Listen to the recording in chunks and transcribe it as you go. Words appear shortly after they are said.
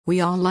We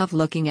all love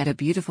looking at a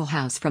beautiful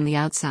house from the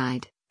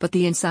outside, but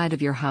the inside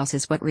of your house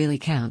is what really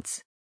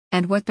counts.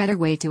 And what better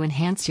way to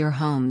enhance your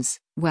home's,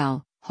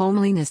 well,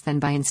 homeliness than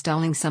by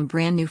installing some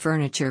brand new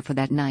furniture for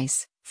that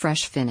nice,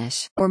 fresh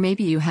finish. Or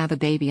maybe you have a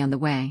baby on the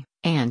way,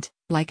 and,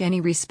 like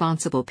any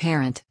responsible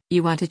parent,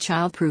 you want to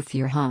child-proof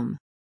your home.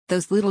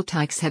 Those little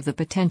tykes have the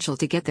potential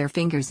to get their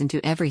fingers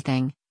into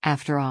everything,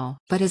 after all.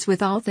 But as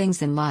with all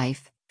things in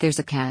life, there's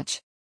a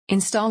catch.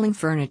 Installing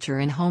furniture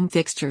and home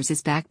fixtures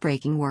is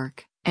back-breaking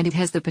work, and it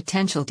has the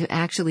potential to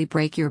actually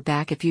break your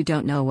back if you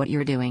don't know what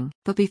you're doing.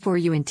 But before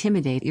you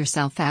intimidate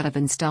yourself out of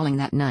installing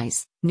that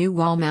nice, new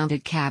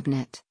wall-mounted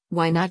cabinet,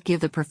 why not give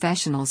the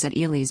professionals at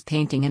Ely's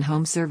Painting and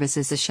Home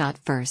Services a shot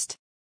first?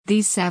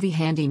 These savvy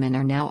handymen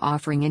are now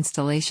offering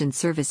installation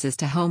services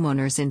to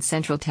homeowners in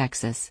Central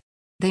Texas.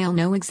 They'll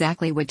know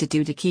exactly what to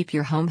do to keep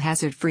your home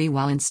hazard-free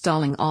while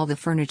installing all the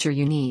furniture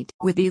you need.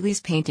 With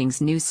Ely's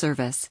Painting's new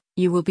service,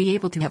 you will be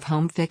able to have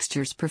home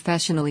fixtures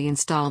professionally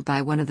installed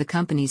by one of the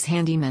company's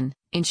handymen,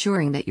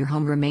 ensuring that your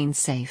home remains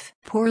safe.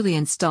 Poorly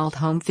installed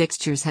home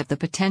fixtures have the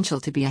potential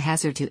to be a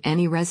hazard to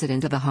any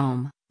resident of a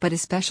home, but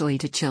especially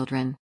to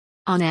children.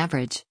 On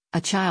average,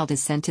 a child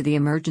is sent to the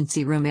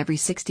emergency room every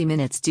 60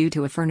 minutes due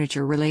to a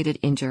furniture-related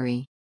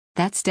injury.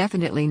 That's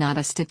definitely not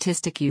a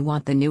statistic you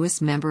want the newest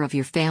member of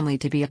your family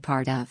to be a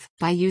part of.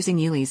 By using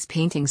Ely's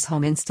Painting's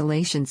home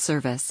installation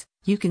service,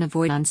 you can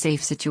avoid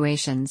unsafe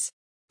situations.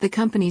 The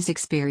company's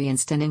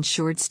experienced and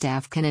insured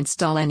staff can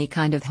install any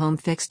kind of home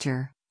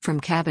fixture, from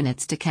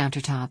cabinets to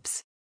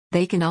countertops.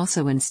 They can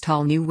also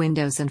install new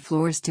windows and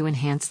floors to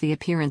enhance the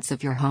appearance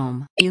of your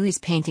home. Ely's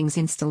Painting's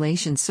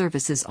installation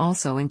services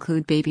also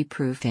include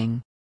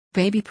baby-proofing.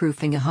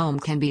 Baby-proofing a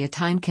home can be a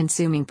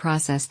time-consuming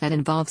process that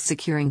involves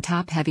securing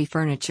top-heavy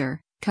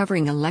furniture,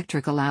 covering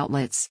electrical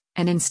outlets,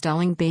 and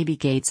installing baby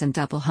gates and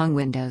double-hung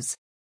windows.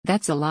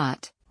 That's a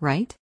lot,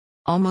 right?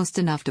 Almost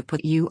enough to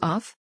put you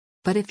off?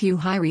 But if you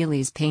hire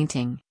Ely's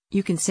Painting,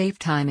 you can save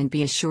time and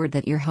be assured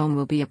that your home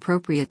will be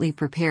appropriately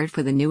prepared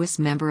for the newest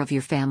member of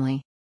your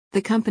family.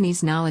 The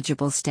company's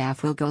knowledgeable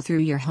staff will go through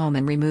your home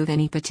and remove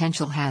any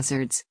potential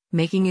hazards,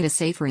 making it a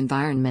safer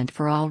environment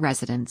for all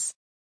residents.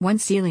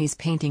 Once Ely's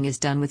Painting is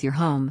done with your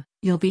home,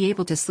 you'll be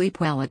able to sleep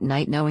well at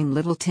night knowing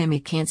little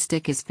Timmy can't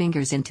stick his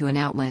fingers into an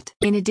outlet.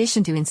 In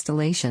addition to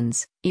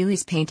installations,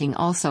 Ely's Painting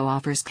also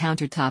offers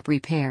countertop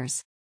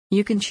repairs.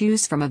 You can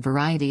choose from a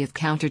variety of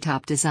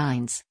countertop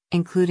designs,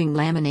 including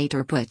laminate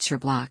or butcher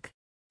block.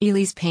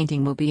 Ely's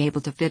Painting will be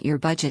able to fit your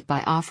budget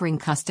by offering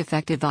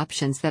cost-effective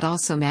options that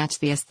also match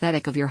the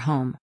aesthetic of your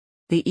home.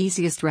 The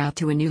easiest route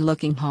to a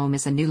new-looking home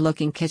is a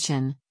new-looking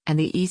kitchen, and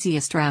the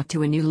easiest route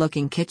to a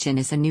new-looking kitchen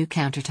is a new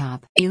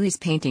countertop. Ely's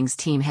Painting's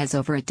team has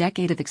over a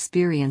decade of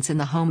experience in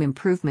the home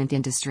improvement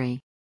industry.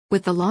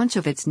 With the launch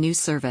of its new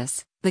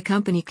service, the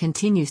company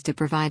continues to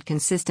provide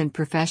consistent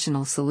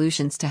professional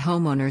solutions to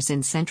homeowners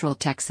in Central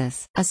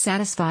Texas. A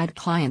satisfied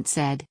client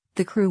said,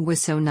 "The crew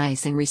was so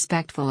nice and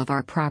respectful of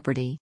our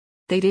property.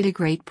 They did a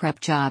great prep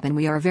job and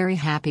we are very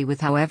happy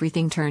with how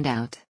everything turned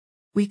out.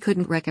 We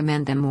couldn't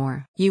recommend them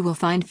more." You will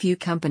find few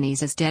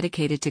companies as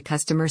dedicated to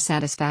customer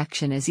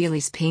satisfaction as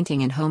Ely's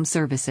Painting and Home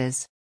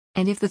Services.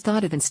 And if the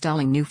thought of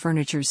installing new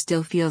furniture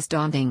still feels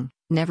daunting,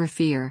 never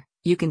fear,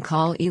 you can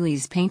call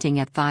Ely's Painting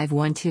at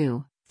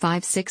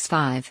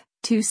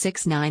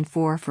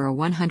 512-565-2694 for a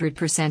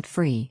 100%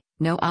 free,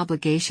 no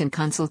obligation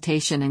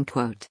consultation and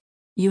quote.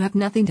 You have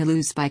nothing to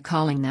lose by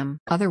calling them.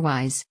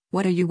 Otherwise,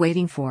 what are you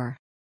waiting for?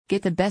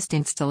 Get the best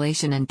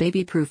installation and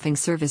baby-proofing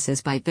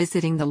services by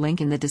visiting the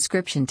link in the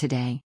description today.